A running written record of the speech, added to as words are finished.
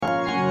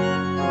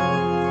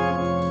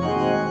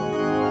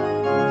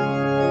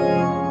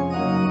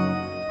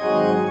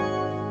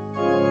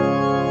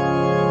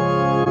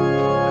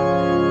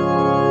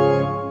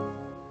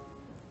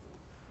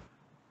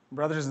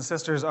Brothers and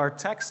sisters, our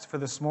text for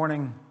this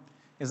morning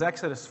is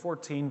Exodus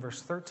 14,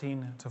 verse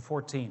 13 to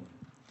 14,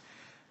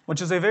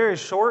 which is a very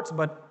short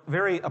but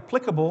very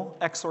applicable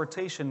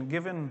exhortation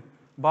given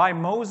by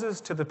Moses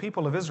to the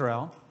people of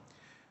Israel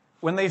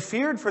when they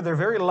feared for their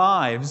very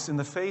lives in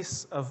the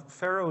face of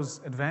Pharaoh's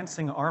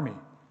advancing army.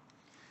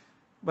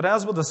 But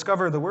as we'll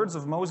discover, the words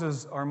of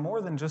Moses are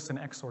more than just an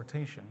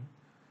exhortation.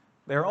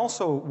 They are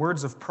also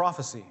words of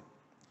prophecy,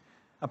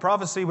 a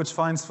prophecy which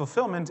finds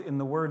fulfillment in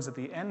the words at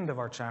the end of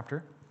our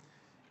chapter,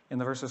 in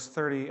the verses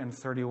 30 and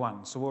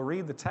 31. So we'll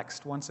read the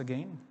text once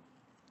again.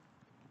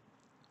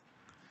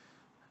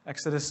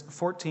 Exodus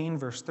 14,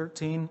 verse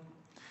 13.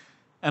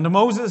 And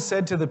Moses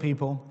said to the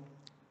people,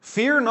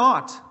 "Fear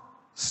not,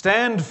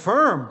 stand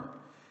firm,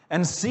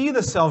 and see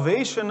the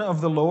salvation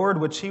of the Lord,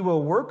 which he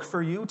will work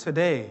for you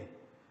today.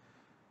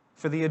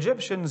 For the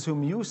Egyptians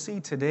whom you see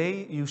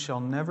today, you shall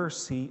never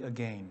see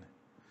again.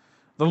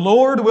 The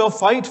Lord will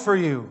fight for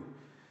you,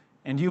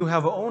 and you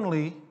have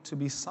only to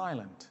be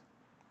silent."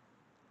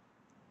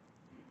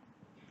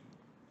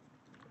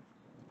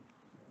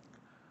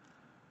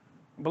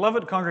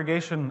 Beloved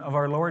congregation of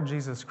our Lord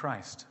Jesus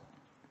Christ,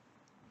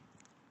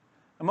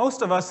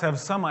 most of us have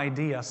some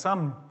idea,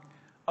 some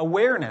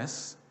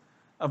awareness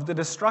of the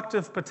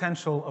destructive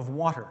potential of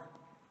water.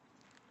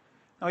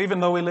 Now,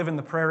 even though we live in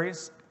the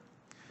prairies,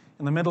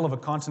 in the middle of a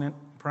continent,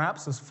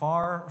 perhaps as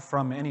far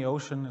from any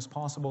ocean as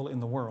possible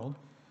in the world,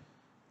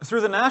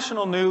 through the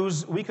national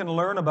news, we can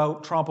learn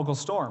about tropical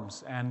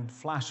storms and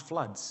flash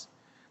floods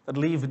that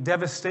leave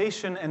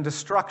devastation and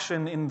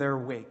destruction in their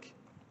wake.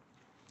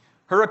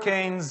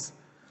 Hurricanes,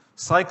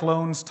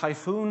 cyclones,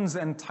 typhoons,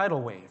 and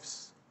tidal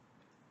waves,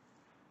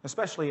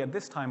 especially at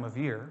this time of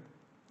year,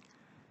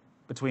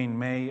 between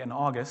May and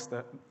August,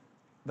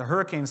 the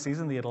hurricane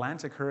season, the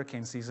Atlantic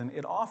hurricane season,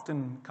 it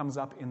often comes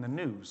up in the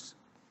news.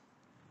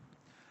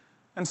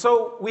 And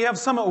so we have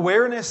some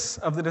awareness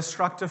of the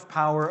destructive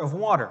power of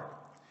water.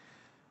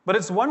 But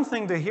it's one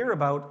thing to hear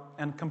about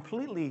and a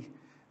completely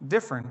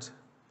different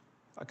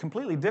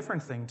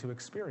thing to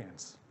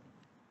experience.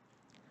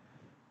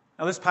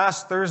 Now, this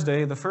past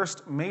Thursday, the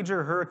first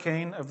major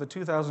hurricane of the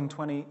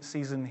 2020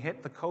 season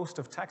hit the coast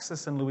of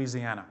Texas and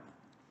Louisiana.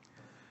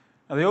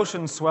 Now, the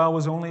ocean swell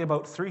was only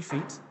about 3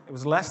 feet. It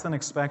was less than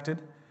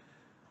expected.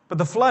 But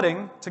the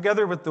flooding,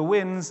 together with the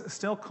winds,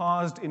 still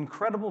caused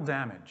incredible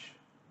damage.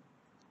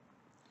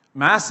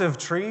 Massive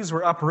trees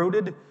were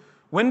uprooted,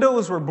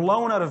 windows were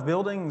blown out of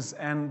buildings,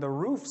 and the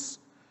roofs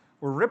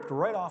were ripped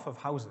right off of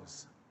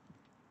houses.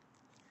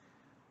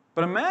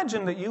 But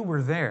imagine that you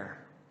were there,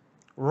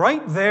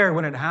 right there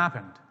when it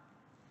happened.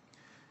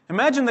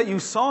 Imagine that you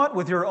saw it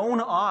with your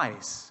own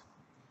eyes,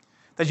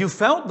 that you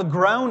felt the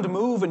ground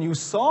move and you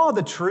saw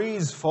the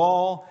trees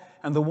fall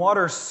and the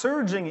water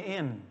surging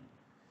in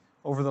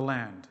over the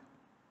land.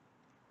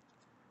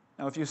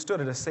 Now, if you stood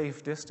at a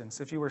safe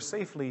distance, if you were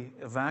safely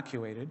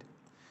evacuated,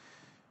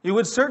 you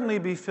would certainly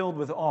be filled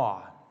with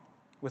awe,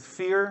 with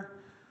fear,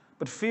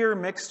 but fear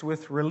mixed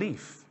with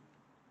relief.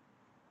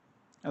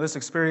 Now, this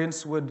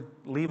experience would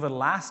leave a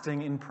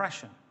lasting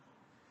impression.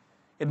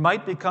 It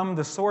might become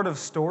the sort of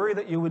story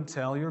that you would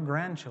tell your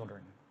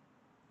grandchildren.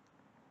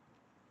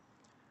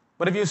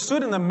 But if you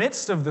stood in the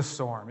midst of the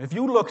storm, if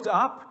you looked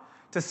up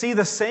to see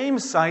the same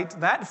sight,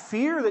 that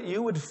fear that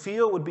you would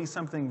feel would be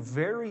something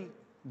very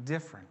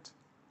different.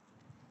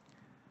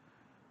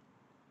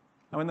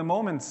 Now, in the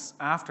moments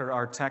after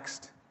our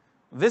text,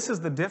 this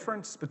is the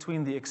difference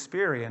between the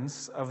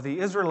experience of the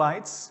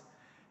Israelites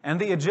and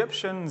the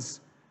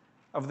Egyptians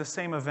of the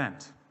same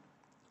event.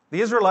 The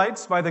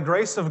Israelites, by the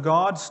grace of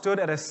God, stood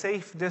at a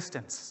safe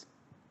distance,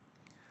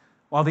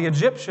 while the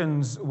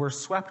Egyptians were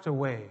swept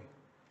away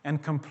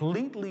and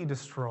completely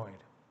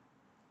destroyed.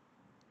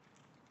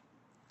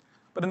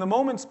 But in the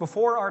moments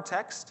before our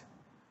text,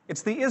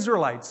 it's the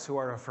Israelites who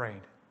are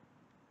afraid.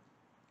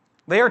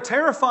 They are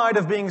terrified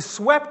of being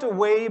swept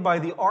away by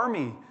the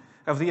army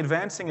of the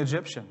advancing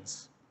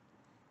Egyptians.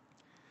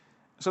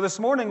 So this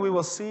morning we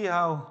will see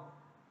how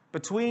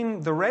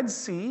between the Red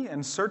Sea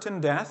and certain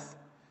death,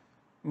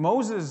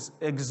 Moses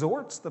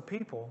exhorts the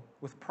people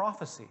with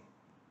prophecy.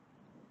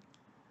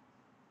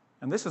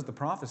 And this is the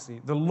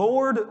prophecy: the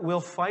Lord will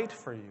fight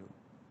for you.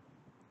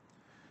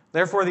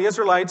 Therefore, the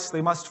Israelites,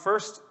 they must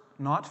first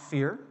not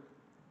fear,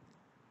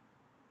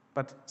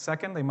 but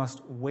second, they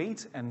must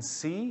wait and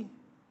see.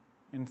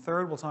 And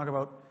third, we'll talk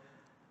about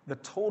the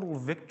total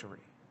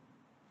victory.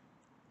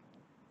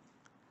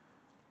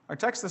 Our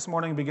text this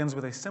morning begins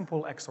with a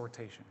simple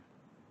exhortation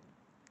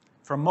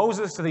from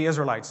Moses to the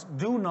Israelites: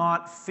 do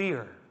not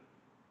fear.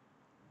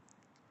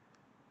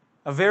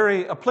 A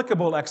very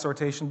applicable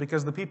exhortation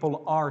because the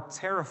people are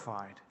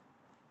terrified.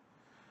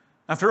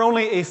 After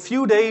only a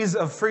few days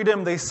of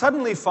freedom, they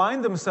suddenly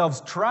find themselves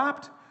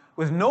trapped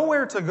with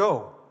nowhere to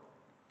go.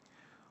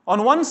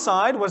 On one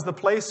side was the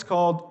place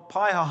called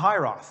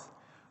Pi-hahiroth,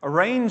 a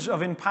range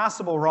of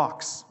impassable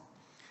rocks.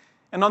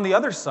 And on the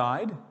other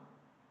side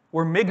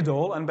were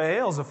Migdol and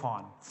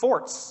Baal-zephon,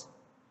 forts,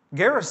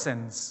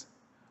 garrisons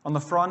on the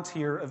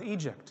frontier of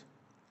Egypt.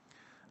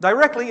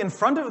 Directly in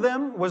front of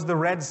them was the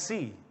Red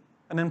Sea,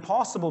 an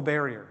impossible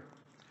barrier.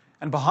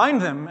 And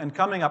behind them, and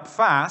coming up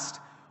fast,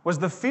 was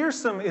the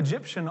fearsome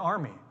Egyptian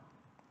army.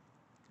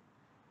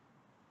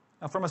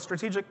 Now, from a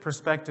strategic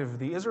perspective,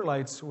 the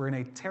Israelites were in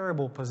a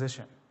terrible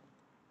position.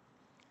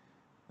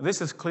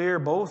 This is clear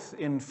both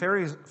in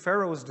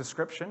Pharaoh's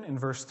description in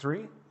verse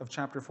 3 of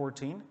chapter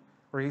 14,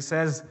 where he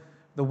says,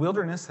 "The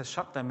wilderness has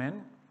shut them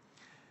in."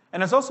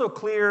 And it's also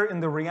clear in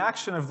the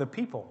reaction of the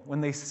people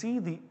when they see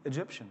the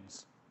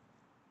Egyptians.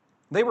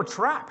 They were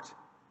trapped.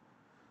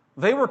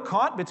 They were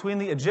caught between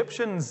the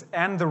Egyptians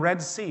and the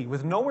Red Sea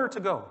with nowhere to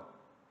go,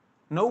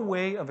 no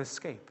way of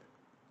escape.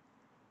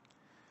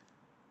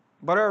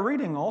 But our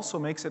reading also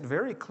makes it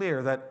very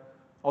clear that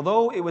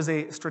although it was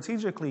a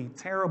strategically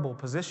terrible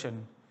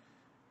position,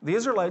 the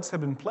Israelites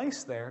had been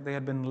placed there, they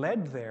had been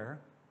led there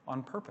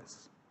on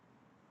purpose.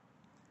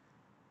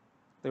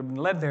 They've been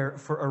led there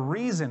for a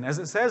reason. As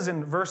it says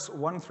in verse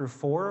 1 through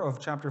 4 of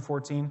chapter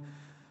 14,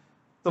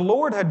 the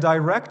Lord had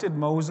directed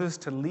Moses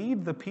to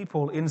lead the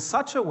people in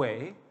such a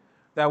way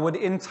that would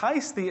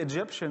entice the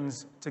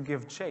Egyptians to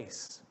give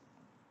chase.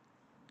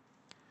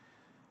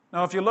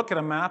 Now, if you look at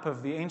a map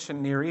of the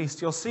ancient Near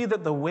East, you'll see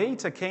that the way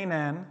to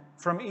Canaan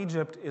from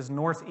Egypt is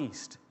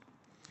northeast,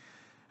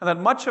 and that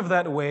much of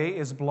that way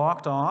is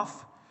blocked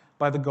off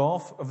by the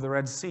Gulf of the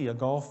Red Sea, the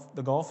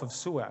Gulf of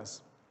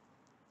Suez.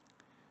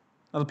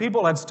 Now, the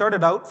people had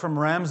started out from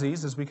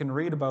Ramses, as we can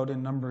read about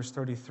in Numbers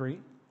 33,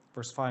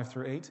 verse 5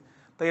 through 8.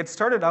 They had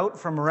started out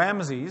from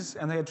Ramses,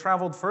 and they had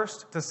traveled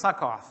first to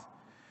Succoth,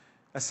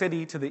 a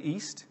city to the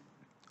east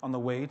on the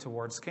way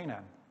towards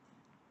Canaan.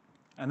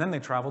 And then they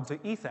traveled to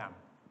Etham,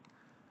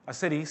 a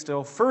city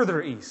still further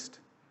east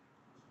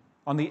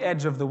on the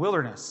edge of the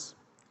wilderness.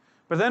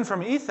 But then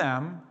from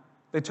Etham,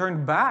 they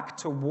turned back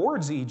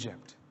towards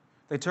Egypt.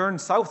 They turned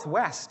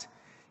southwest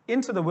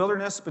into the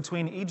wilderness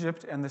between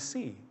Egypt and the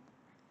sea,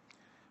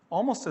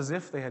 almost as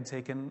if they had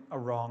taken a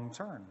wrong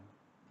turn.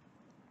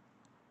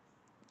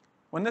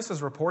 When this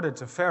is reported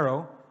to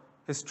Pharaoh,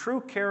 his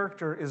true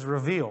character is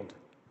revealed.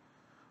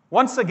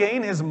 Once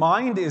again, his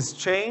mind is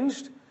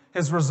changed,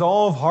 his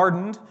resolve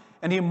hardened,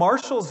 and he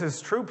marshals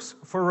his troops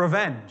for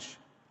revenge.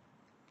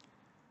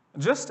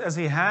 Just as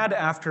he had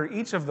after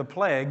each of the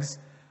plagues,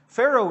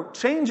 Pharaoh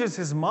changes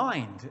his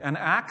mind and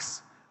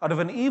acts out of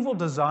an evil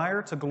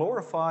desire to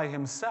glorify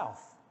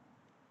himself.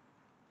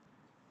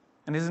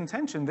 And his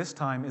intention this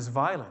time is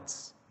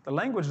violence. The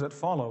language that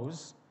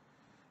follows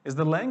is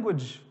the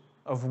language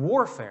of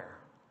warfare.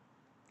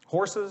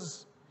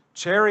 Horses,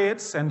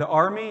 chariots, and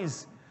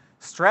armies,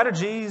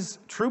 strategies,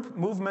 troop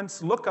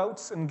movements,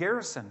 lookouts, and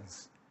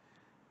garrisons.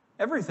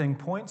 Everything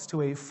points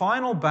to a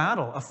final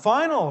battle, a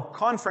final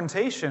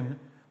confrontation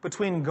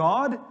between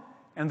God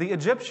and the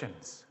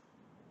Egyptians.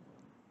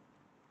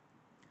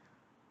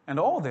 And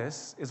all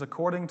this is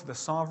according to the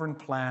sovereign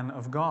plan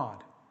of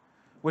God,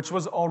 which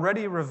was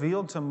already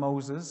revealed to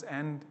Moses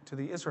and to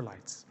the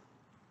Israelites.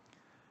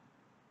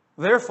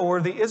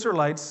 Therefore, the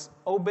Israelites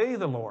obey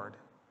the Lord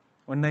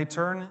when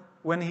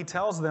he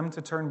tells them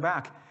to turn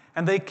back,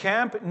 and they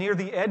camp near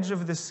the edge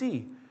of the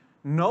sea,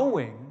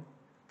 knowing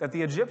that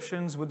the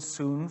Egyptians would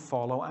soon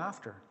follow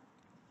after.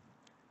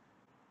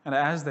 And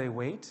as they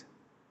wait,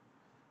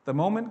 the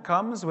moment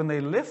comes when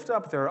they lift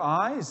up their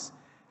eyes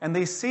and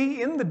they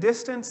see in the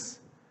distance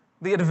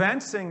the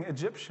advancing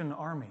Egyptian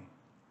army.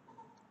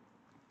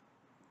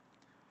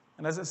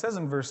 And as it says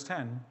in verse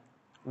 10,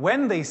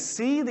 when they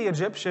see the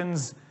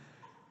Egyptians,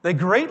 they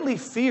greatly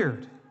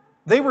feared.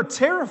 They were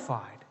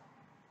terrified.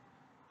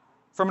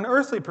 From an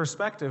earthly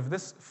perspective,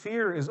 this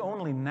fear is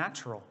only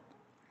natural.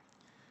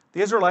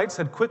 The Israelites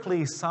had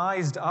quickly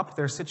sized up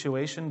their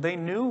situation. They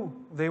knew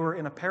they were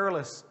in a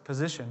perilous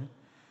position.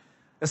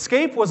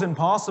 Escape was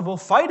impossible.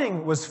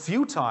 Fighting was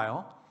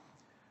futile.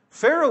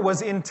 Pharaoh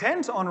was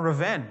intent on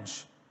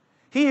revenge.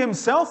 He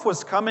himself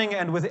was coming,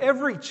 and with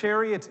every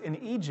chariot in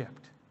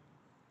Egypt.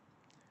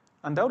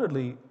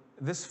 Undoubtedly,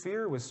 this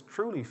fear was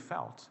truly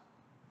felt.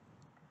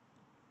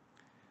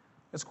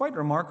 It's quite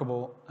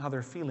remarkable how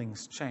their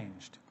feelings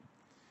changed.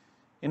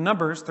 In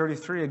Numbers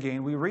 33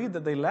 again, we read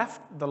that they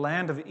left the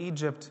land of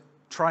Egypt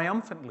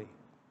triumphantly,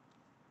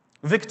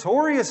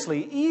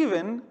 victoriously,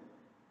 even,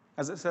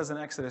 as it says in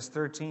Exodus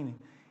 13,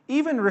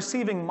 even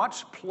receiving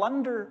much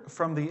plunder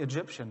from the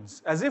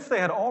Egyptians, as if they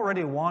had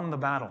already won the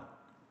battle.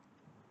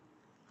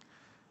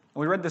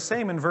 We read the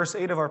same in verse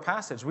 8 of our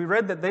passage. We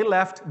read that they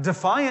left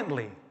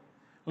defiantly.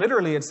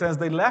 Literally, it says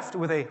they left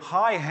with a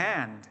high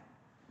hand.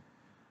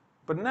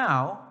 But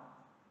now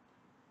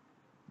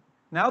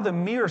the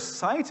mere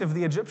sight of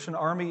the Egyptian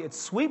army, it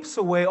sweeps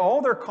away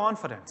all their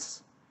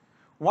confidence.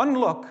 One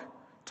look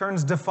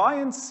turns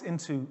defiance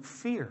into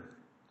fear.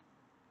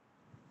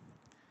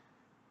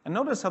 And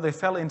notice how they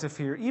fell into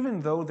fear,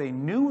 even though they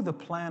knew the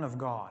plan of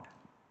God.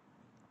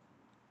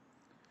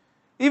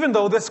 Even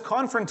though this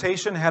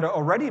confrontation had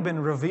already been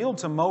revealed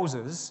to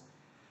Moses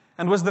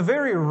and was the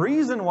very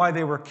reason why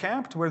they were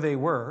camped where they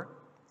were,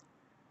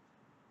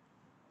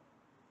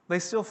 they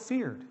still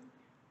feared.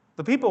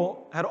 The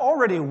people had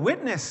already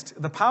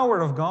witnessed the power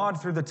of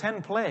God through the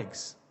 10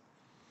 plagues.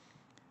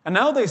 And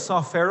now they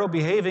saw Pharaoh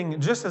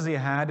behaving just as he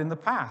had in the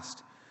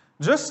past,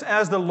 just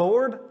as the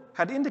Lord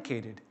had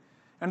indicated,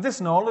 and this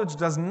knowledge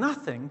does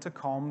nothing to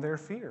calm their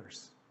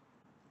fears.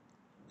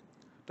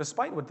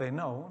 Despite what they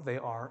know, they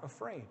are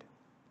afraid.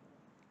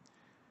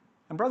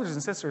 And brothers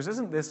and sisters,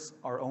 isn't this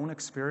our own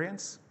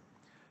experience?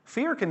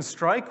 Fear can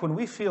strike when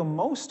we feel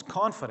most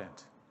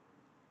confident.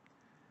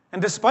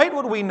 And despite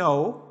what we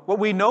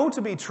know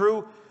to be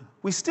true,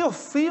 we still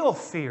feel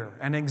fear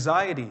and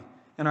anxiety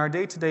in our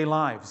day-to-day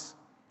lives.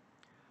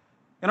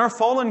 In our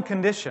fallen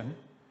condition,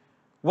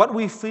 what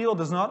we feel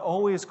does not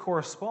always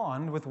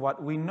correspond with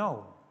what we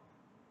know.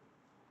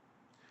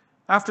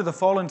 After the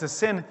fall into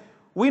sin,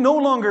 we no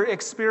longer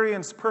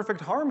experience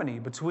perfect harmony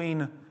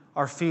between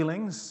our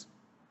feelings,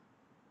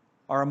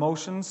 our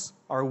emotions,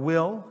 our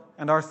will,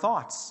 and our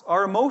thoughts.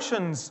 Our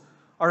emotions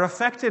are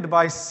affected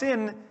by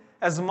sin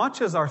as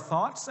much as our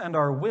thoughts and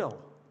our will.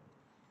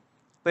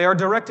 They are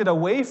directed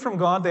away from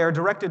God. They are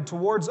directed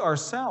towards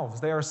ourselves.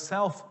 They are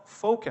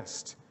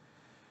self-focused.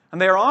 And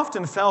they are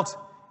often felt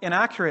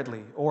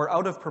inaccurately or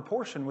out of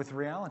proportion with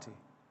reality.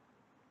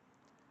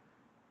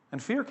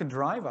 And fear can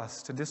drive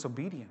us to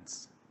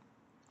disobedience.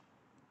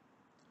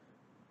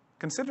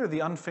 Consider the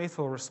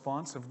unfaithful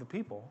response of the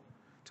people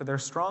to their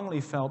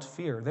strongly felt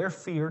fear. Their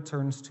fear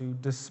turns to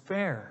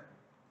despair.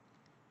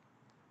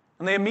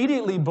 And they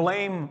immediately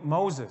blame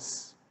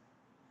Moses.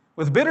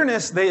 With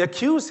bitterness, they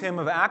accuse him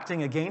of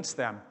acting against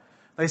them.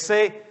 They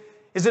say,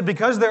 "Is it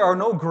because there are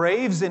no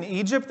graves in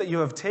Egypt that you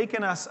have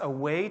taken us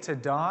away to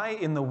die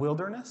in the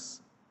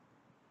wilderness?"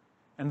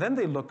 And then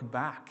they look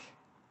back.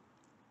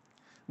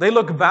 They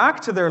look back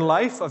to their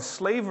life of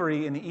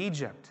slavery in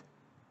Egypt.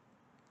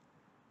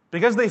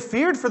 Because they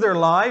feared for their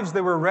lives,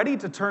 they were ready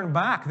to turn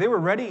back. They were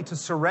ready to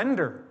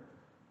surrender,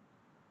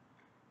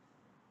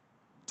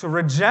 to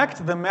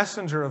reject the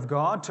messenger of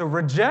God, to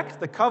reject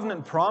the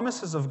covenant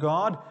promises of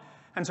God,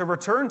 and to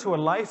return to a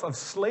life of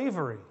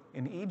slavery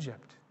in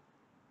Egypt.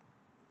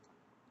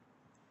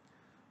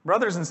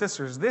 Brothers and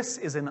sisters, this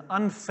is an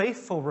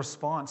unfaithful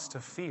response to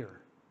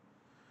fear.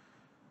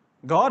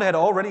 God had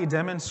already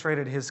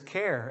demonstrated his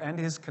care and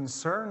his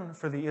concern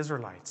for the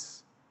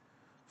Israelites,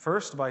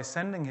 first by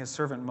sending his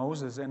servant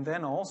Moses, and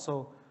then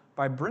also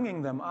by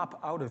bringing them up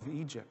out of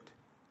Egypt.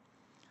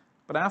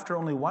 But after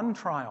only one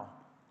trial,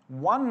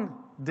 one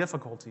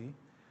difficulty,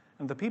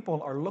 and the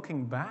people are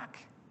looking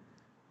back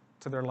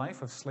to their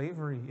life of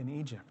slavery in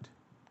Egypt.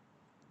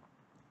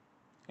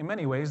 In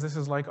many ways, this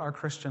is like our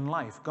Christian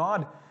life.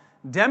 God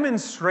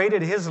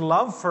demonstrated his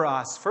love for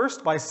us,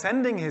 first by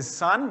sending his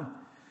Son,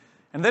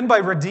 and then by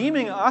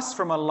redeeming us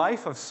from a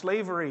life of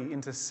slavery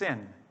into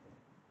sin.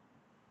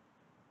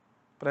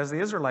 But as the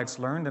Israelites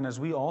learned, and as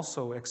we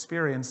also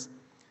experience,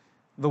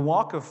 the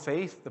walk of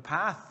faith, the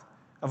path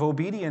of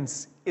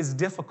obedience is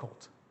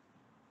difficult.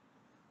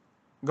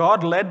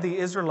 God led the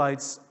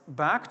Israelites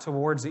back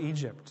towards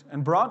Egypt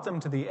and brought them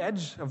to the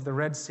edge of the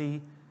Red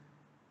Sea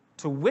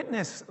to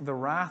witness the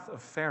wrath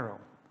of Pharaoh.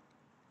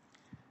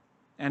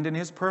 And in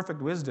his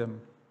perfect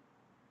wisdom,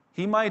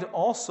 he might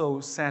also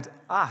set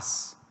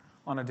us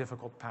on a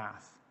difficult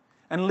path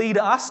and lead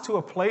us to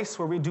a place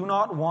where we do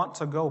not want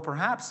to go,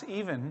 perhaps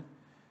even,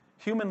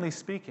 humanly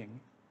speaking,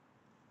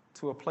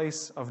 to a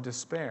place of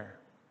despair.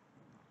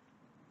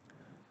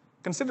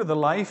 Consider the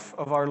life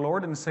of our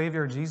Lord and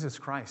Savior Jesus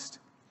Christ.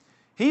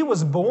 He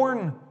was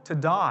born to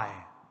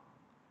die.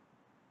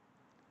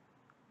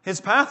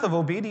 His path of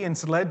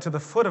obedience led to the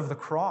foot of the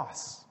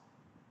cross.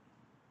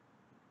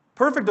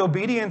 Perfect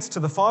obedience to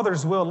the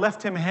Father's will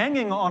left him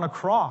hanging on a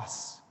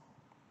cross,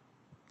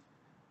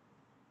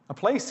 a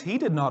place he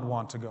did not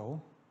want to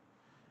go,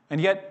 and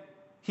yet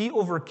he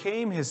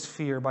overcame his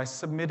fear by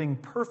submitting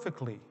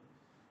perfectly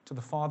to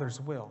the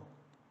Father's will.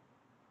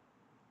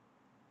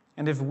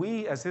 And if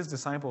we, as his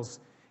disciples,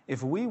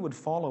 if we would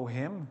follow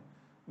him,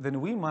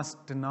 then we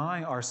must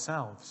deny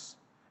ourselves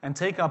and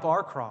take up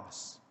our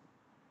cross,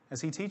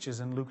 as he teaches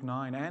in Luke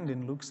 9 and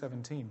in Luke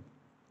 17,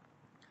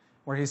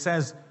 where he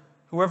says,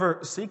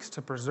 "Whoever seeks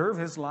to preserve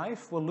his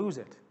life will lose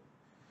it,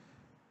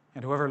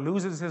 and whoever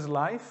loses his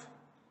life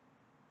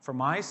for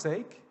my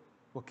sake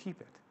will keep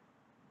it."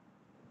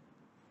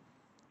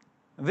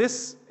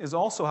 This is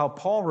also how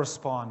Paul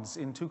responds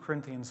in 2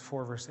 Corinthians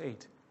 4, verse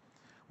 8,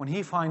 when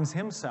he finds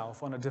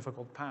himself on a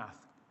difficult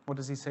path. What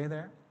does he say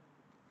there?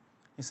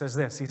 He says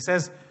this. He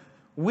says,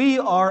 "We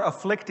are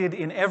afflicted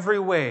in every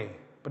way,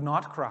 but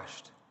not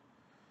crushed.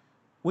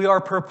 We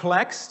are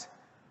perplexed,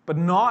 but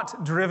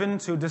not driven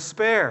to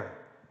despair.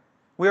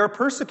 We are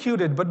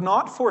persecuted, but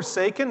not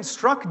forsaken,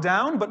 struck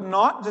down, but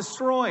not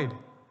destroyed.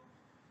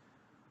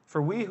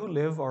 For we who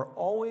live are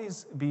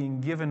always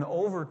being given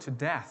over to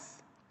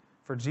death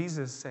for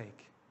Jesus'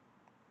 sake."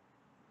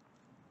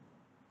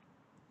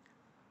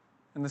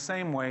 In the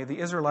same way, the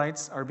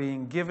Israelites are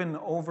being given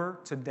over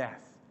to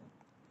death,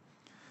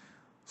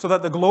 so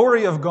that the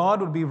glory of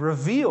God would be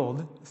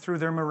revealed through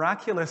their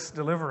miraculous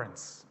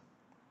deliverance.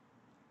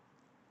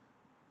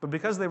 But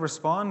because they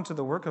respond to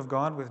the work of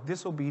God with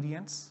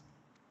disobedience,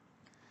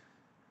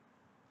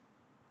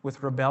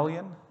 with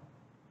rebellion,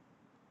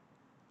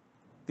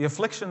 the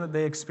affliction that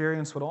they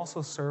experience would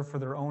also serve for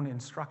their own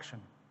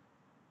instruction.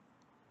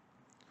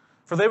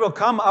 For they will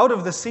come out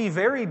of the sea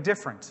very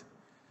different.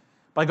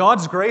 By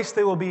God's grace,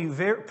 they will be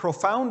very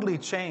profoundly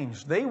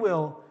changed. They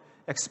will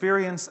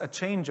experience a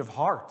change of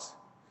heart.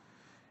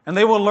 And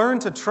they will learn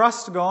to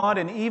trust God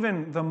in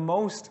even the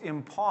most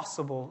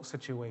impossible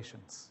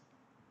situations.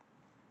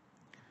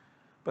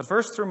 But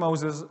first, through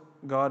Moses,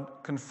 God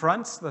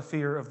confronts the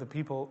fear of the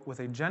people with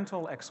a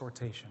gentle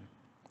exhortation.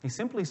 He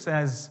simply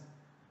says,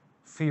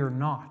 "Fear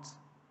not."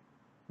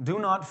 Do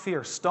not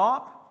fear.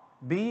 Stop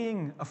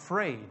being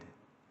afraid.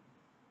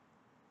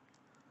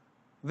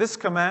 This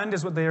command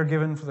is what they are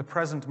given for the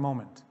present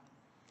moment.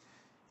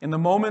 In the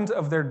moment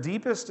of their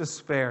deepest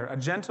despair, a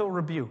gentle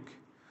rebuke,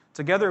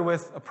 together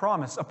with a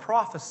promise, a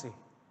prophecy.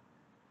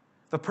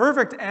 The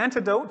perfect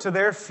antidote to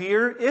their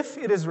fear, if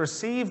it is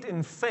received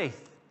in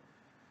faith.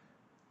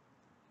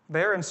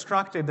 They are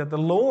instructed that the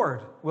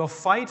Lord will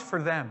fight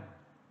for them.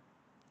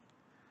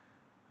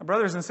 Now,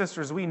 brothers and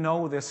sisters, we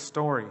know this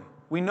story.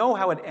 We know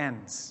how it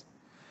ends.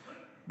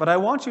 But I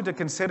want you to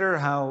consider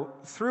how,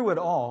 through it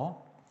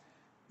all,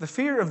 the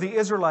fear of the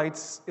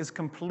Israelites is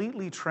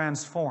completely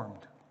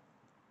transformed.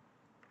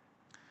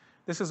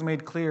 This is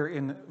made clear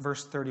in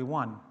verse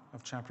 31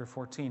 of chapter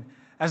 14.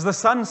 As the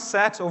sun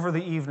set over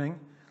the evening,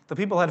 the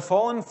people had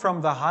fallen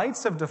from the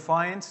heights of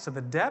defiance to the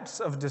depths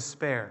of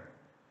despair.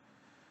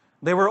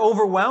 They were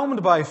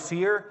overwhelmed by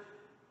fear,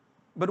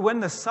 but when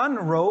the sun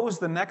rose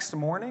the next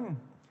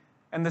morning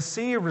and the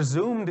sea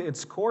resumed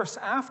its course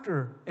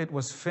after it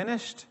was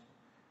finished,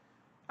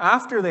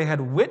 after they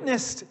had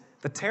witnessed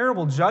the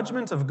terrible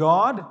judgment of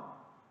God,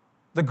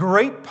 the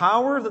great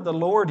power that the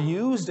Lord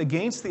used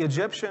against the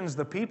Egyptians,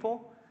 the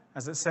people,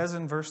 as it says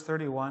in verse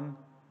 31,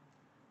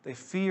 they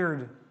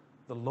feared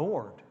the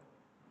Lord.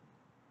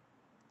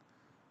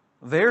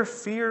 Their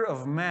fear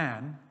of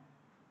man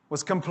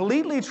was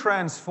completely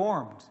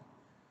transformed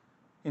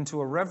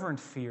into a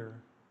reverent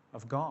fear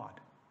of God.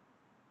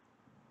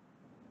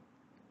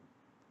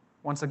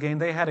 Once again,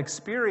 they had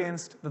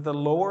experienced that the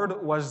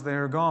Lord was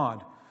their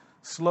God,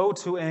 slow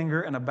to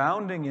anger and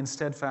abounding in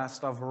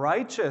steadfast love,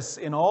 righteous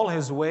in all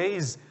his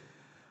ways,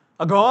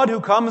 a God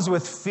who comes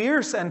with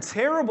fierce and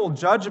terrible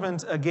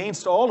judgment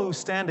against all who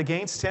stand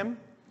against him,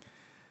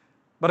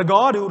 but a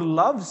God who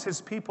loves his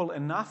people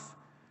enough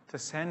to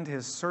send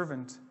his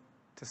servant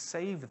to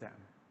save them.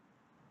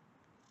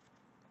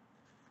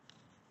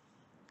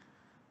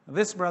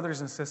 This,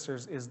 brothers and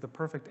sisters, is the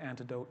perfect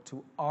antidote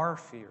to our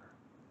fear.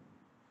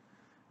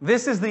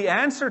 This is the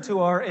answer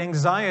to our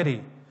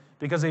anxiety,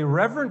 because a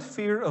reverent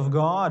fear of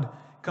God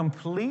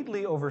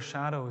completely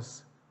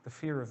overshadows the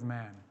fear of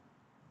man.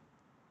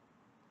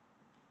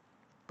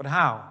 But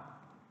how?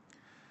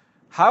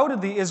 How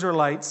did the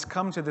Israelites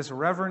come to this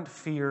reverent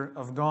fear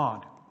of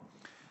God?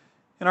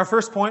 In our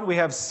first point, we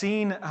have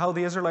seen how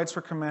the Israelites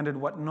were commanded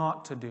what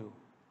not to do.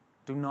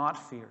 Do not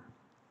fear.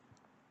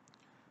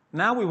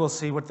 Now we will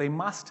see what they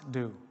must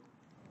do.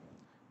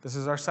 This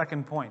is our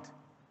second point.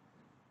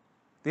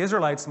 The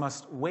Israelites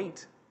must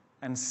wait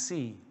and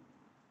see.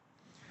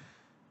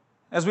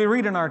 As we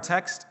read in our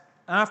text,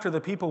 after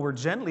the people were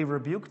gently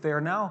rebuked, they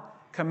are now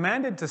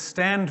commanded to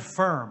stand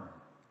firm.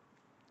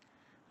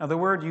 Now, the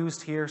word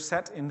used here,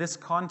 set in this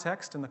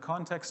context, in the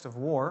context of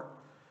war,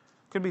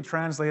 could be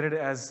translated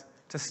as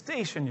to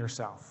station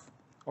yourself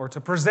or to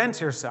present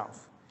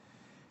yourself.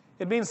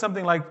 It means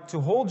something like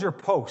to hold your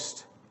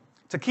post,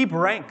 to keep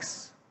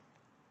ranks.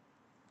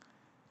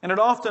 And it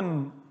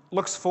often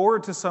looks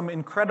forward to some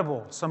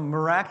incredible, some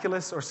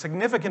miraculous or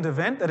significant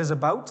event that is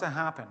about to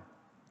happen.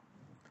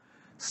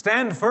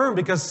 Stand firm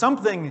because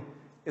something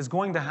is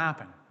going to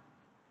happen.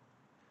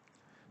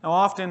 Now,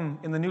 often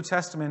in the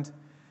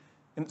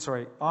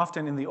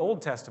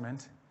Old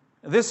Testament,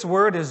 this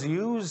word is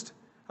used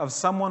of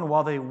someone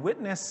while they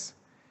witness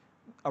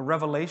a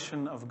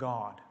revelation of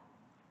God.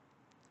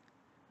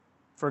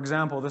 For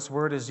example, this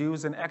word is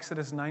used in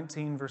Exodus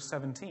 19, verse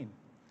 17.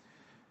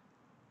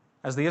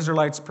 As the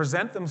Israelites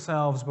present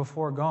themselves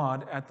before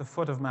God at the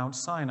foot of Mount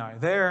Sinai.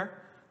 There,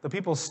 the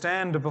people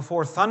stand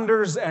before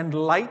thunders and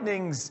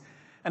lightnings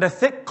and a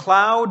thick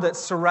cloud that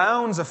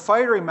surrounds a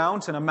fiery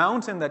mountain, a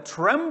mountain that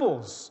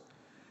trembles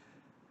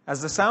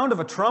as the sound of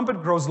a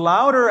trumpet grows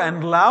louder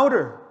and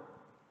louder.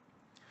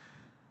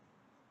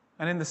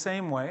 And in the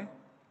same way,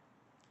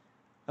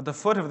 at the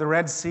foot of the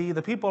Red Sea,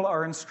 the people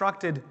are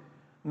instructed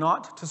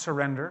not to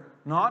surrender,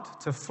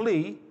 not to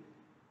flee,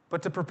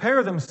 but to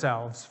prepare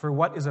themselves for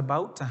what is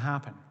about to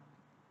happen.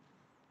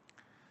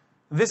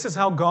 This is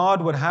how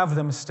God would have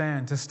them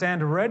stand, to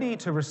stand ready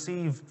to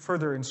receive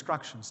further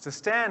instructions, to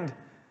stand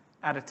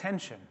at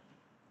attention.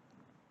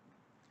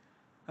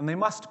 And they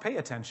must pay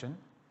attention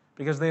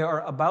because they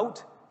are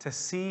about to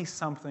see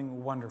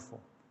something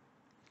wonderful.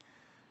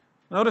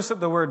 Notice that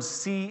the word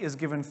see is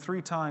given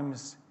 3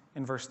 times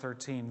in verse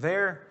 13.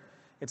 There,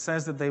 it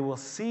says that they will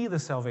see the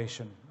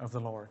salvation of the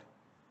Lord.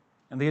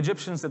 And the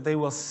Egyptians that they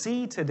will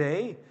see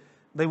today,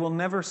 they will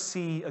never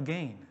see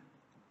again.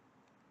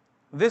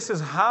 This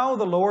is how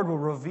the Lord will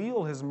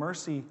reveal his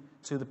mercy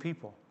to the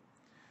people.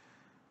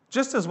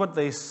 Just as what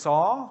they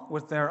saw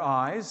with their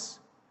eyes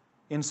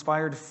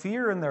inspired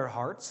fear in their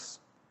hearts,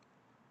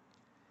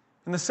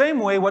 In the same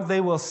way, what they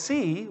will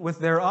see with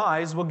their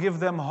eyes will give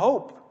them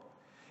hope.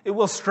 It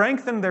will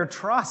strengthen their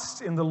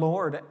trust in the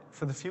Lord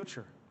for the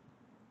future.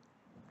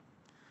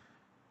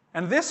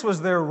 And this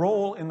was their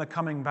role in the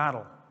coming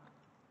battle,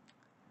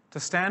 to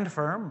stand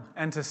firm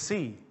and to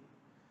see.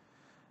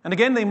 And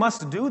again, they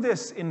must do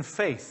this in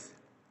faith.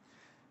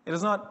 It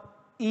is not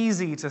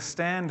easy to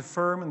stand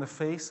firm in the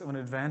face of an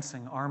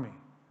advancing army.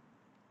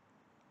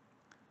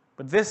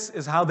 But this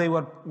is how they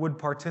would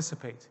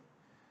participate,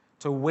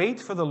 to wait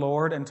for the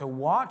Lord and to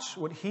watch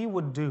what He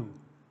would do.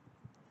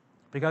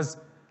 Because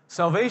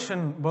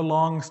salvation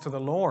belongs to the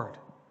Lord.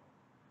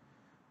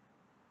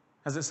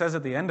 As it says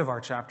at the end of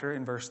our chapter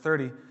in verse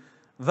 30,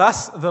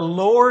 "Thus the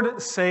Lord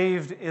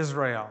saved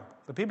Israel."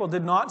 The people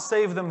did not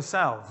save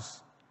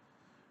themselves.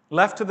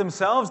 Left to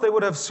themselves, they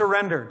would have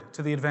surrendered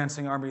to the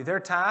advancing army. Their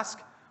task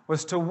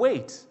was to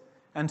wait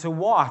and to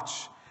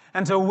watch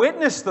and to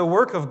witness the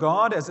work of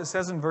God, as it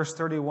says in verse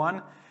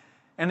 31.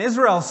 And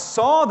Israel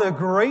saw the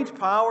great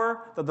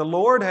power that the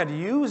Lord had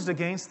used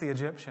against the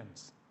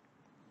Egyptians.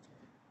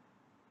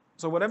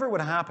 So whatever would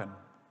happen,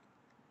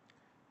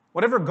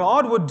 whatever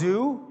God would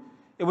do,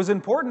 it was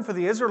important for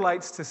the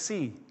Israelites to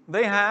see.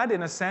 They had,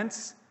 in a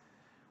sense,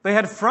 they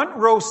had front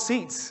row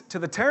seats to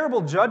the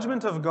terrible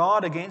judgment of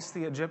God against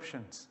the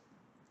Egyptians.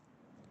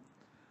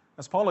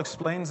 As Paul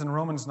explains in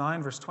Romans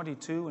 9, verse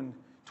 22 and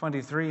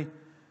 23,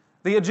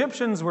 the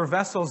Egyptians were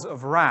vessels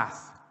of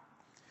wrath.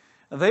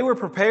 They were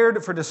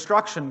prepared for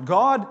destruction.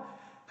 God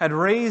had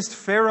raised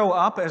Pharaoh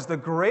up as the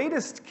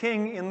greatest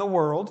king in the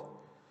world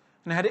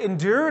and had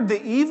endured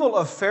the evil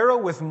of Pharaoh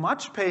with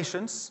much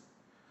patience,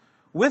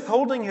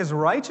 withholding his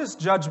righteous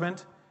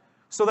judgment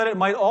so that it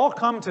might all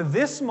come to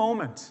this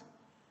moment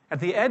at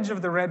the edge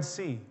of the Red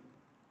Sea.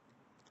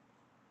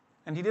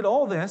 And He did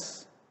all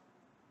this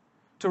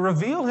to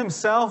reveal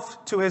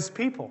Himself to His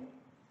people,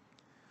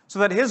 so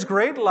that His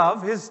great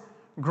love, His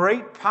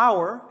great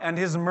power, and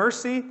His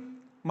mercy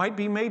might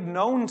be made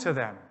known to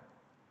them,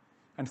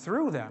 and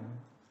through them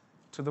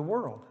to the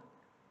world.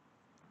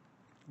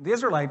 The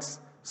Israelites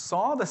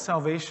saw the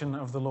salvation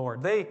of the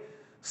Lord. They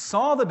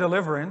saw the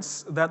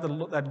deliverance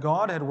that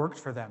God had worked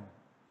for them.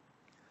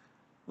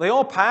 They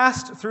all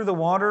passed through the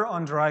water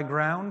on dry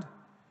ground,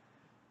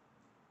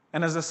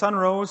 and as the sun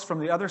rose from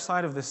the other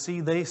side of the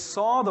sea, they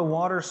saw the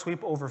water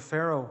sweep over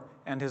Pharaoh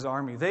and his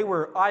army. They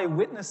were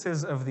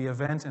eyewitnesses of the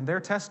event, and their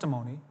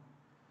testimony,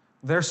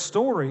 their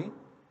story,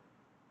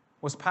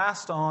 was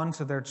passed on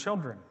to their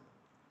children.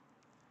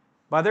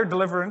 By their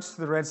deliverance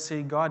through the Red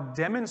Sea, God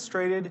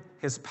demonstrated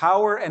His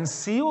power and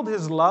sealed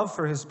His love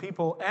for His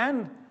people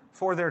and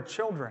for their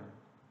children.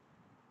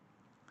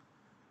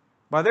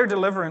 By their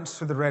deliverance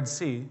through the Red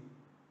Sea,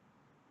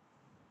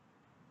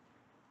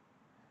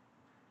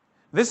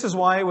 this is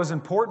why it was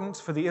important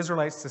for the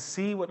Israelites to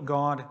see what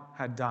God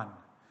had done,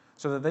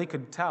 so that they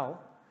could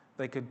tell,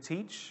 they could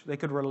teach, they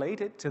could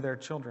relate it to their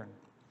children.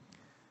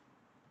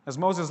 As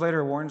Moses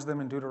later warns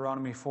them in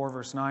Deuteronomy 4,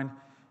 verse 9,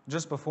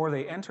 just before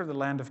they enter the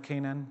land of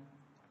Canaan,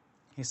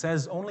 he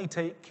says, "Only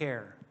take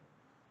care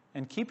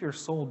and keep your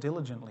soul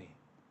diligently,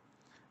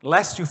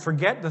 lest you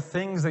forget the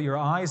things that your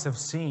eyes have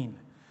seen,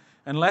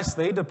 and lest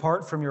they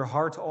depart from your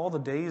heart all the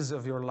days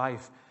of your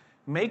life.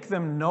 Make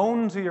them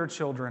known to your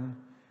children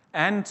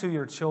and to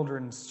your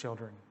children's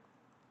children."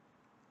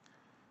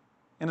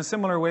 In a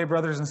similar way,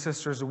 brothers and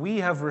sisters, we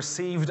have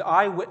received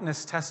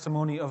eyewitness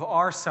testimony of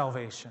our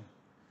salvation,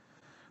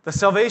 the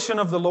salvation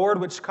of the Lord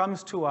which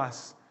comes to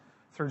us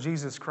through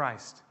Jesus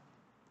Christ.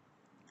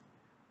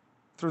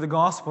 Through the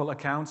gospel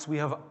accounts, we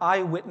have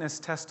eyewitness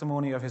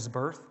testimony of His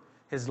birth,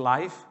 His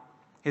life,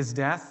 His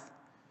death,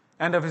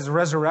 and of His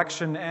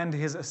resurrection and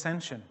His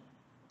ascension.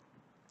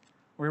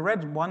 We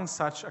read one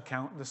such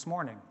account this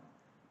morning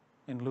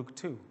in Luke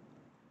 2.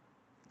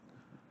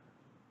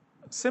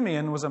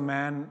 Simeon was a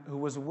man who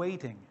was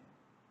waiting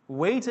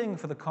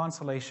for the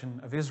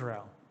consolation of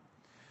Israel.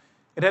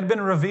 It had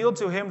been revealed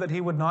to him that he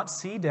would not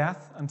see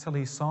death until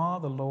he saw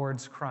the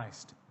Lord's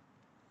Christ,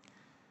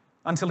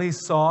 until he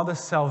saw the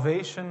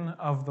salvation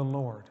of the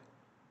Lord.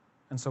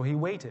 And so he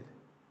waited.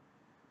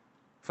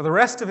 For the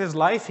rest of his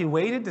life, he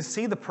waited to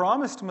see the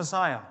promised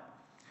Messiah,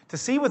 to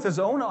see with his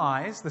own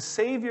eyes the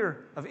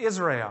Savior of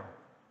Israel.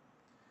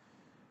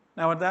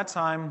 Now, at that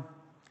time,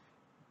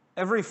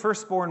 every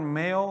firstborn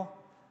male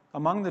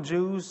among the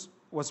Jews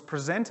was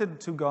presented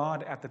to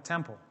God at the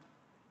temple.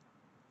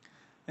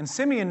 And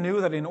Simeon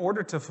knew that in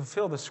order to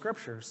fulfill the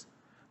Scriptures,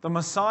 the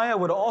Messiah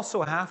would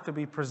also have to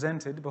be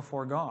presented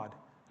before God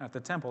at the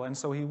temple. And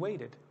so he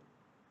waited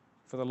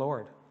for the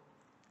Lord.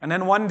 And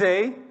then one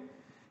day,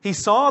 he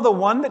saw the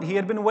one that he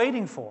had been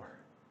waiting for.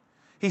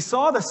 He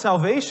saw the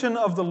salvation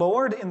of the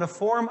Lord in the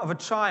form of a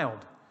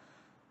child,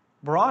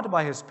 brought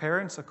by his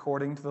parents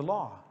according to the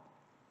law.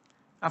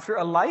 After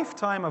a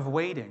lifetime of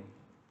waiting,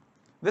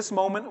 this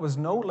moment was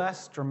no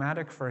less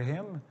dramatic for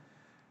him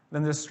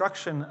than the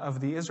destruction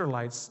of the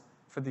Israelites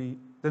than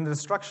the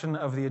destruction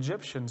of the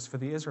Egyptians for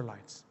the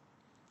Israelites.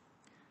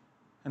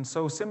 And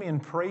so Simeon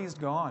praised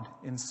God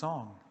in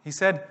song. He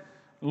said,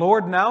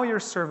 Lord, now your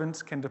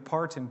servant can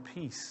depart in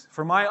peace,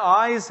 for my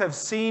eyes have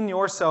seen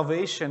your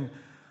salvation,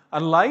 a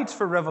light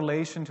for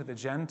revelation to the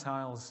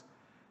Gentiles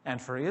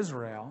and for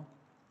Israel,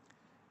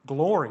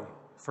 glory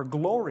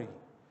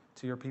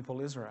to your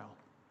people Israel.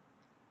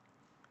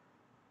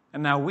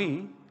 And now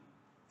we,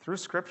 through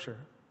Scripture,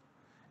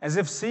 as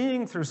if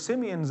seeing through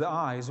Simeon's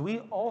eyes, we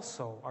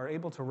also are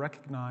able to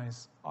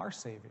recognize our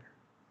Savior.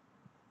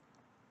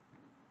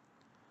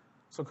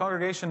 So,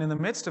 congregation, in the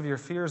midst of your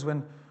fears,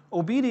 when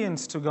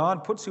obedience to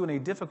God puts you in a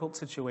difficult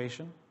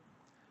situation,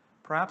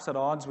 perhaps at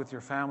odds with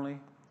your family,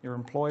 your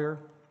employer,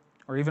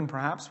 or even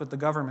perhaps with the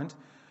government,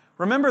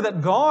 remember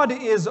that God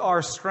is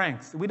our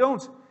strength. We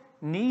don't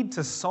need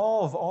to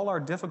solve all our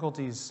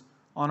difficulties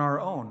on our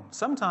own.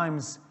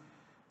 Sometimes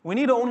we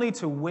need only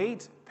to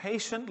wait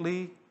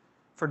patiently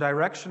for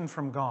direction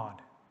from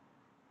God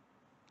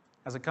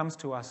as it comes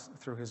to us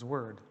through His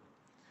Word.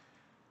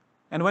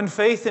 And when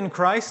faith in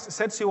Christ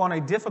sets you on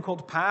a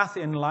difficult path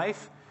in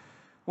life,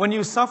 when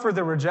you suffer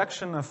the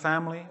rejection of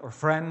family or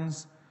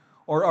friends,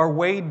 or are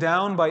weighed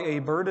down by a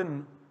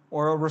burden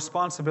or a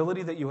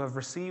responsibility that you have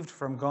received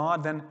from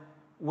God, then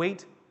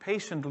wait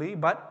patiently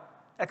but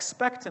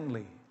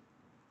expectantly.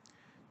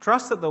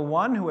 Trust that the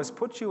one who has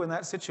put you in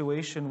that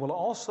situation will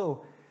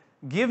also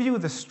give you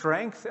the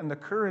strength and the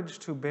courage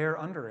to bear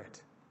under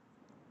it.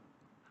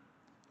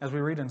 As we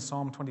read in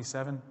Psalm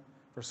 27,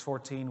 verse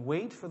 14,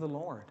 wait for the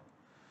Lord.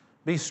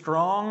 Be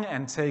strong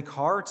and take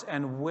heart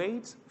and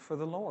wait for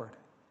the Lord.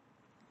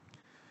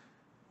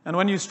 And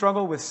when you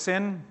struggle with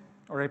sin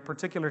or a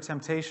particular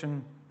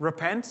temptation,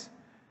 repent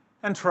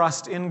and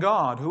trust in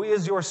God, who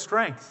is your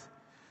strength.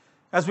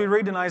 As we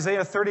read in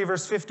Isaiah 30,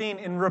 verse 15,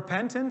 in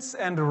repentance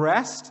and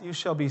rest you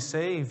shall be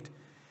saved.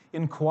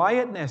 In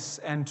quietness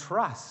and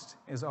trust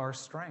is our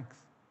strength.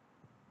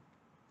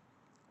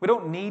 We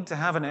don't need to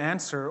have an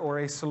answer or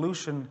a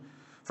solution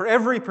for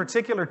every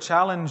particular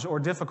challenge or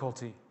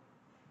difficulty.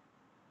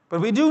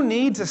 But we do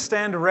need to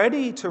stand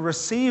ready to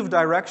receive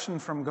direction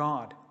from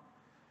God.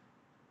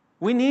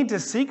 We need to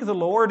seek the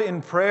Lord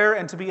in prayer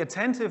and to be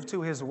attentive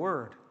to His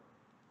Word.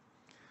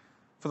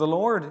 For the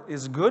Lord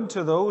is good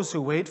to those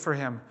who wait for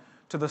Him,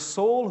 to the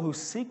soul who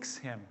seeks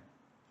Him.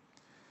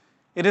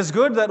 It is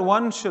good that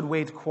one should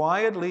wait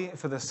quietly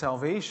for the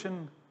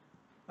salvation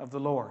of the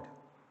Lord,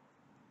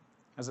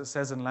 as it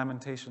says in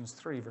Lamentations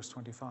 3, verse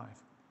 25.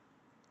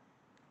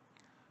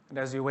 And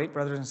as you wait,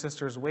 brothers and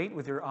sisters, wait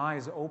with your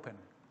eyes open.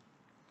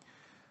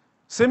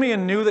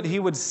 Simeon knew that he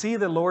would see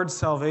the Lord's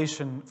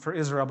salvation for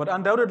Israel, but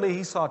undoubtedly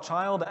he saw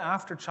child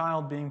after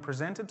child being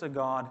presented to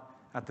God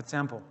at the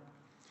temple.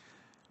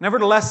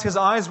 Nevertheless, his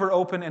eyes were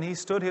open and he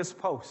stood his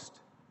post.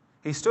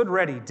 He stood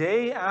ready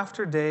day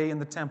after day in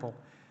the temple,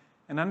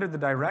 and under the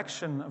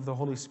direction of the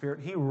Holy Spirit,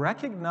 he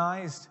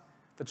recognized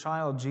the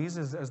child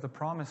Jesus as the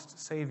promised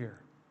Savior.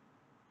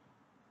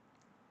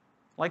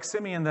 Like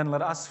Simeon, then,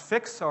 let us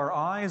fix our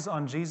eyes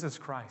on Jesus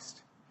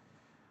Christ,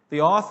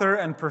 the author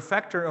and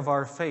perfecter of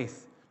our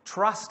faith.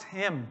 Trust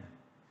Him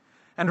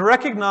and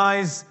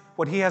recognize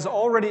what He has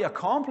already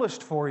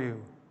accomplished for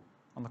you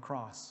on the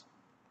cross.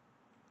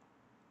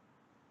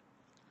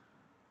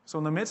 So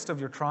in the midst of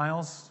your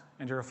trials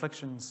and your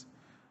afflictions,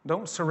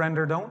 don't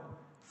surrender, don't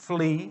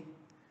flee,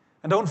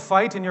 and don't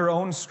fight in your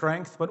own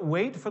strength, but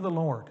wait for the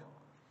Lord.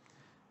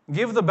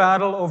 Give the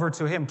battle over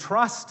to Him.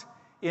 Trust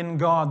in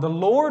God. The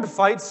Lord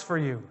fights for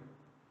you.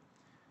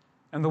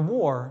 And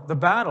the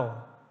battle,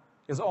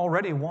 is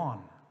already won.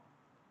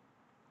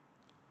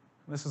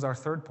 This is our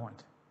third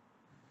point.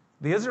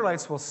 The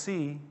Israelites will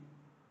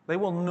they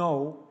will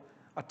know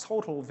a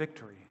total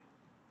victory.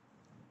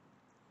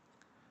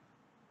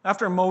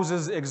 After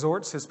Moses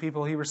exhorts his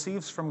people, he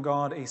receives from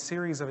God a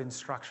series of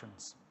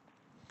instructions.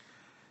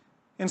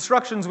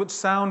 Instructions which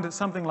sound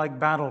something like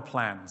battle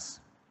plans.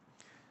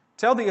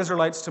 Tell the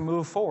Israelites to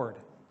move forward.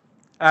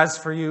 As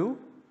for you,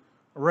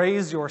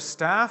 raise your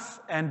staff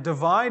and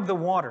divide the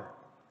water.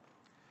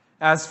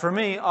 As for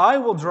me, I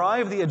will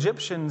drive the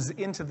Egyptians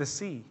into the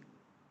sea.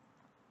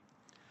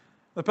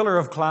 The pillar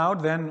of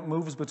cloud then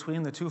moves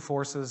between the two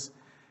forces,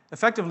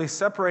 effectively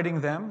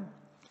separating them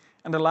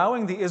and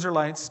allowing the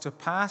Israelites to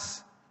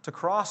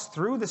cross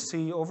through the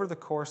sea over the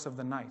course of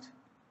the night.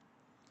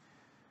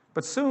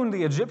 But soon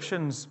the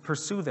Egyptians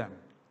pursue them.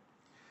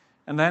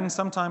 And then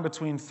sometime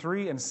between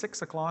 3 and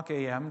 6 o'clock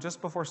a.m.,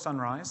 just before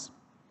sunrise,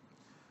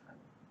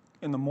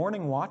 in the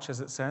morning watch,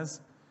 as it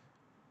says,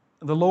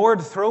 the Lord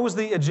throws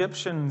the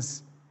Egyptian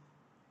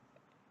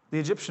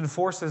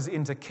forces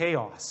into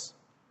chaos.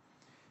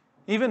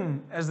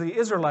 Even as the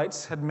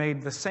Israelites had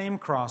made the same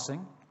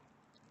crossing,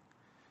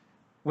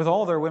 with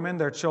all their women,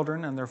 their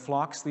children, and their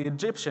flocks, the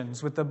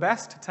Egyptians, with the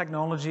best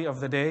technology of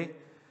the day,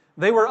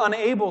 they were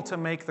unable to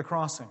make the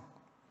crossing.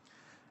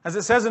 As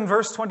it says in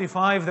verse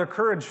 25, their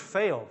courage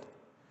failed,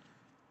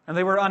 and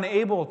they were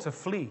unable to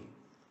flee.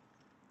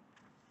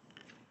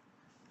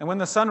 And when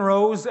the sun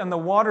rose and the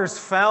waters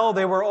fell,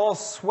 they were all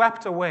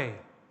swept away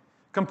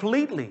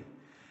completely.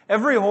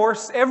 Every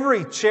horse,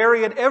 every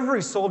chariot,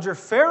 every soldier,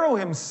 Pharaoh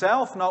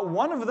himself, not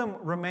one of them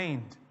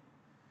remained.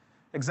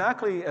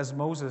 Exactly as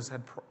Moses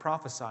had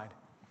prophesied.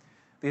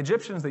 The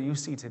Egyptians that you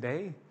see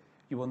today,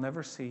 you will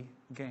never see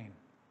again.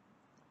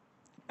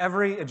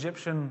 Every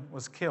Egyptian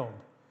was killed,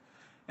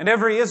 and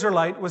every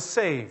Israelite was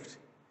saved.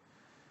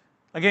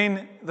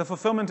 Again, the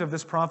fulfillment of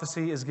this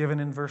prophecy is given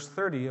in verse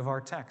 30 of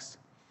our text,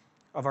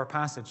 of our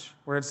passage,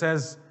 where it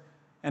says,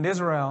 "And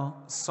Israel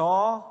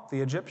saw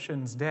the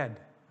Egyptians dead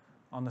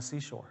on the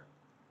seashore."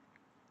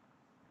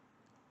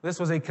 This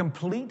was a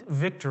complete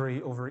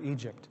victory over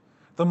Egypt.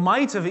 The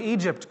might of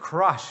Egypt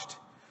crushed.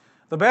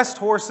 The best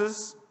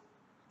horses,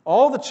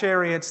 all the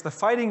chariots, the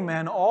fighting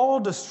men, all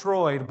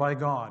destroyed by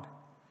God.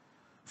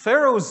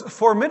 Pharaoh's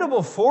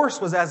formidable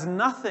force was as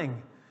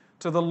nothing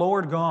to the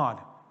Lord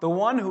God, the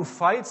one who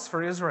fights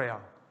for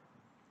Israel.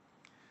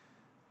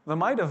 The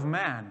might of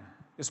man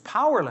is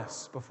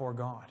powerless before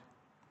God.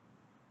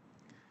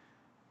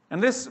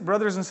 And this,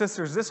 brothers and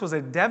sisters, this was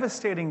a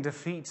devastating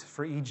defeat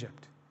for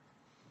Egypt.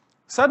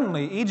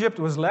 Suddenly, Egypt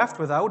was left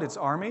without its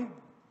army.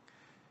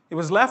 It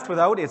was left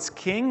without its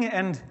king,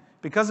 and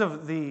because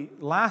of the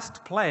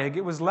last plague,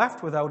 it was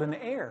left without an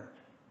heir.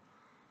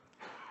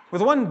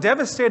 With one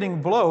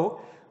devastating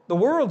blow, the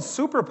world's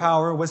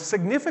superpower was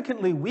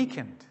significantly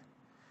weakened,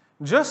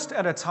 just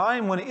at a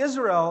time when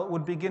Israel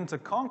would begin to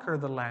conquer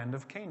the land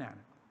of Canaan,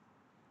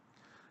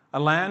 a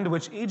land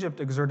which Egypt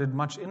exerted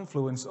much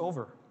influence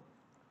over.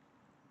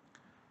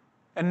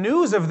 And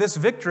news of this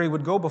victory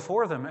would go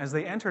before them as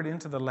they entered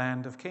into the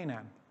land of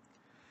Canaan.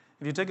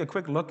 If you take a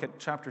quick look at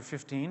chapter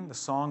 15, the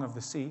Song of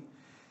the Sea,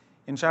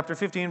 in chapter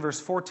 15, verse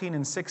 14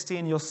 and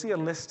 16, you'll see a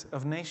list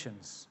of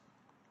nations.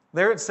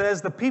 There it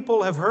says, "The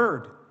people have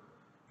heard,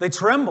 they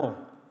tremble.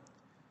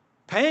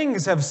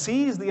 Pangs have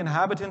seized the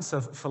inhabitants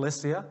of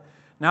Philistia.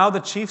 Now the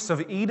chiefs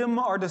of Edom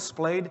are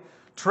displayed.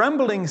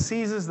 Trembling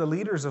seizes the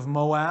leaders of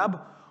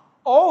Moab.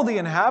 All the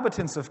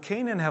inhabitants of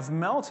Canaan have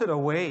melted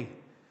away.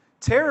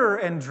 Terror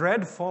and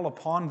dread fall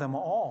upon them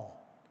all."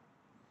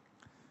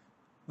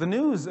 The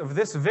news of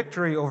this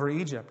victory over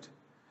Egypt,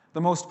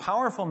 the most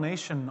powerful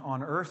nation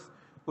on earth,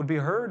 would be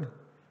heard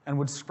and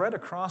would spread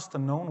across the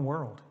known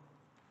world.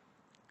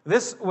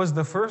 This was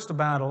the first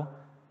battle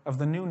of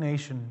the new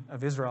nation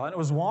of Israel, and it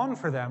was won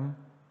for them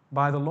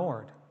by the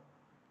Lord.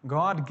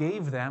 God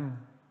gave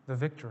them the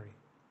victory.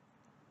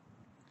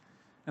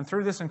 And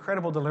through this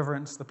incredible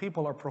deliverance, the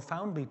people are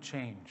profoundly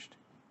changed.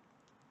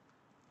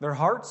 Their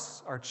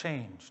hearts are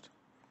changed.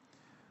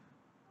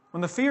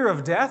 When the fear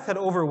of death had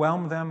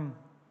overwhelmed them,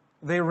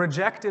 they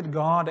rejected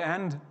God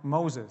and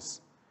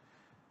Moses.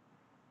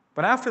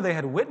 But after they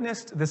had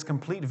witnessed this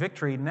complete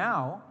victory,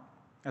 now,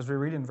 as we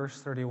read in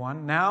verse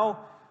 31,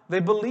 now they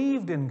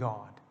believed in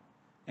God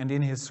and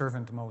in his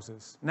servant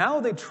Moses. Now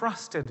they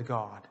trusted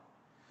God.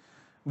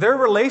 Their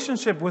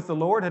relationship with the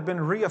Lord had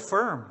been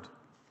reaffirmed.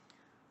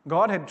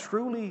 God had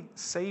truly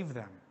saved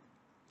them.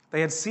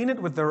 They had seen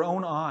it with their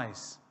own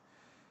eyes.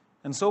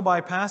 And so by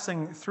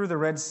passing through the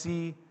Red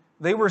Sea,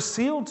 they were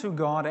sealed to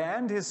God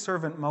and his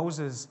servant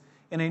Moses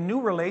in a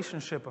new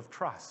relationship of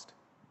trust.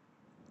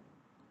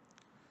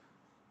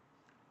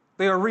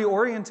 They are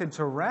reoriented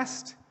to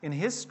rest in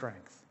his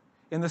strength,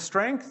 in the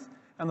strength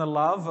and the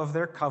love of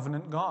their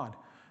covenant God.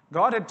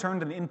 God had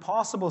turned an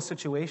impossible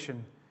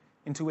situation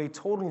into a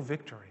total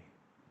victory.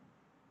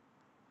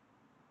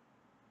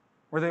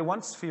 Where they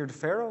once feared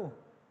Pharaoh,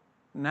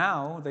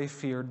 now they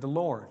feared the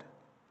Lord.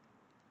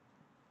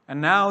 And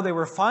now they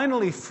were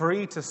finally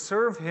free to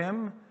serve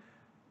him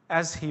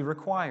as he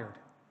required.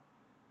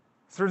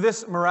 Through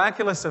this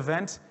miraculous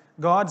event,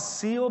 God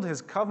sealed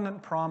his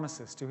covenant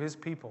promises to his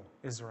people,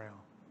 Israel.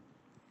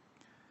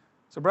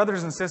 So,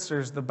 brothers and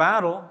sisters, the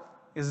battle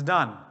is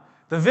done.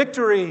 The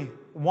victory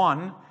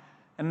won,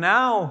 and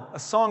now a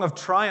song of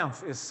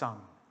triumph is sung.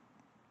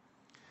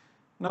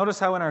 Notice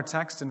how in our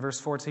text in verse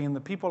 14, the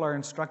people are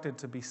instructed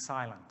to be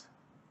silent,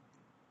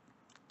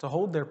 to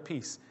hold their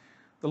peace.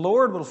 The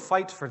Lord will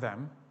fight for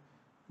them.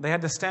 They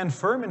had to stand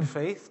firm in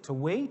faith, to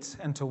wait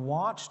and to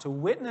watch, to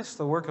witness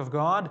the work of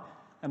God,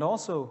 and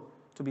also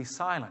to be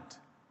silent.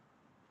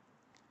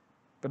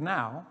 But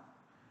now,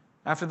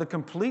 after the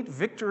complete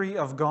victory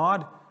of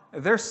God,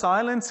 their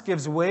silence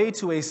gives way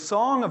to a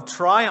song of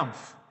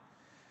triumph.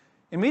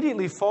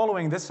 Immediately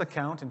following this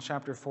account in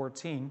chapter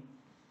 14,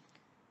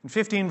 in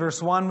 15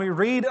 verse 1, we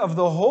read of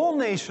the whole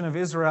nation of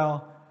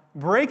Israel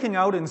breaking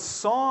out in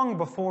song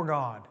before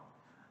God.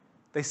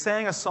 They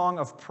sang a song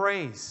of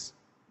praise.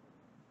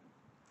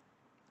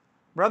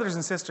 Brothers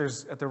and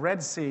sisters, at the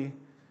Red Sea,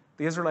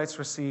 the Israelites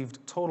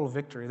received total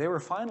victory. They were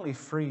finally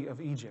free of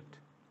Egypt.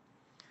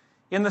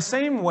 In the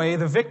same way,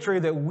 the victory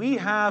that we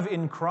have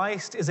in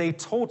Christ is a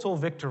total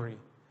victory.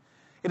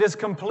 It is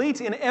complete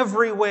in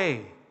every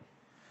way.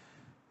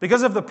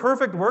 Because of the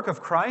perfect work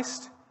of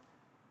Christ,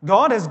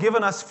 God has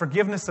given us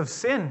forgiveness of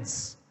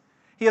sins.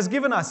 He has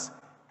given us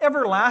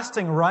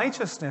everlasting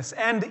righteousness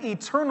and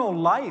eternal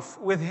life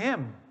with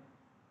him.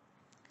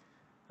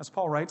 As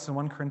Paul writes in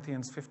 1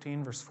 Corinthians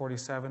 15, verse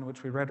 47,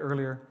 which we read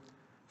earlier,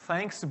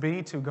 "Thanks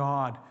be to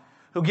God,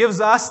 who gives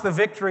us the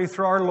victory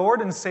through our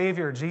Lord and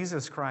Savior,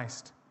 Jesus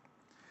Christ."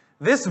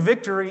 This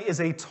victory is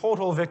a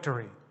total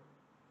victory.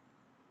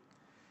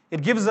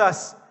 It gives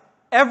us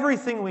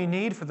everything we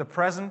need for the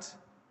present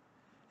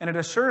and it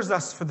assures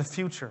us for the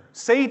future.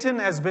 Satan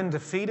has been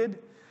defeated,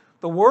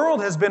 the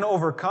world has been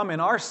overcome,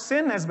 and our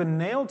sin has been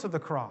nailed to the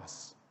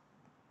cross.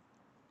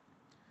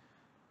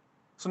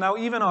 So now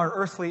even our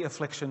earthly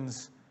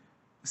afflictions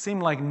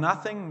seem like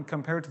nothing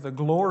compared to the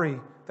glory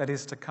that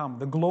is to come,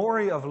 the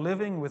glory of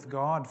living with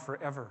God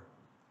forever.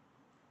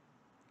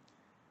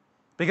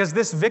 Because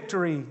this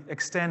victory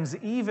extends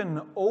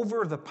even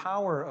over the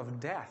power of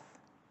death.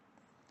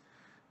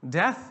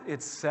 Death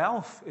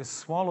itself is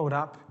swallowed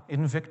up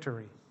in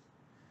victory.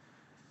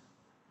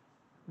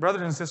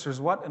 Brothers and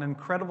sisters, what an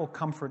incredible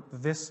comfort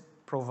this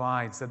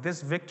provides, that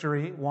this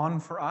victory won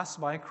for us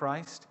by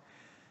Christ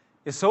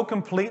is so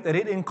complete that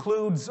it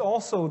includes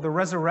also the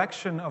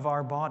resurrection of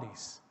our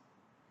bodies.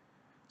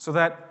 So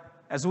that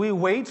as we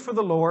wait for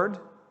the Lord,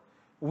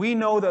 we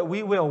know that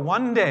we will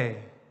one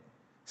day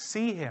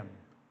see Him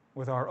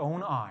with our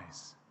own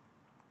eyes.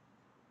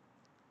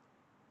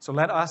 So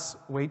let us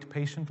wait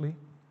patiently,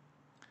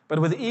 but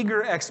with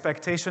eager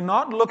expectation,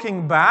 not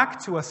looking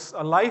back to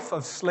a life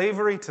of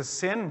slavery to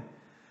sin,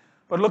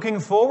 but looking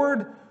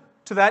forward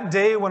to that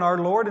day when our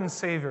Lord and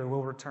Savior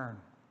will return.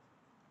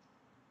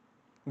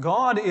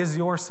 God is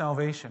your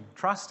salvation.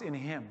 Trust in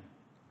Him,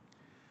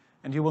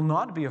 and you will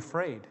not be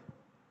afraid.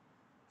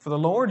 For the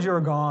Lord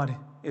your God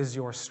is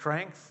your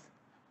strength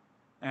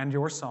and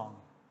your song.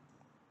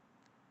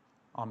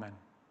 Amen.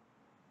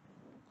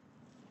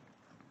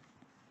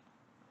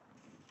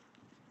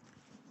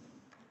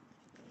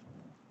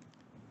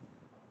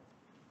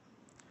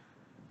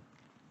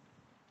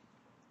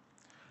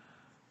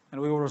 And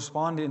we will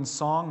respond in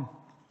song.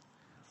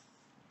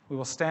 We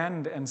will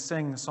stand and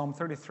sing Psalm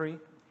 33,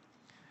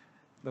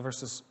 the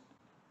verses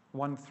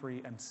 1,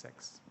 3, and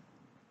 6.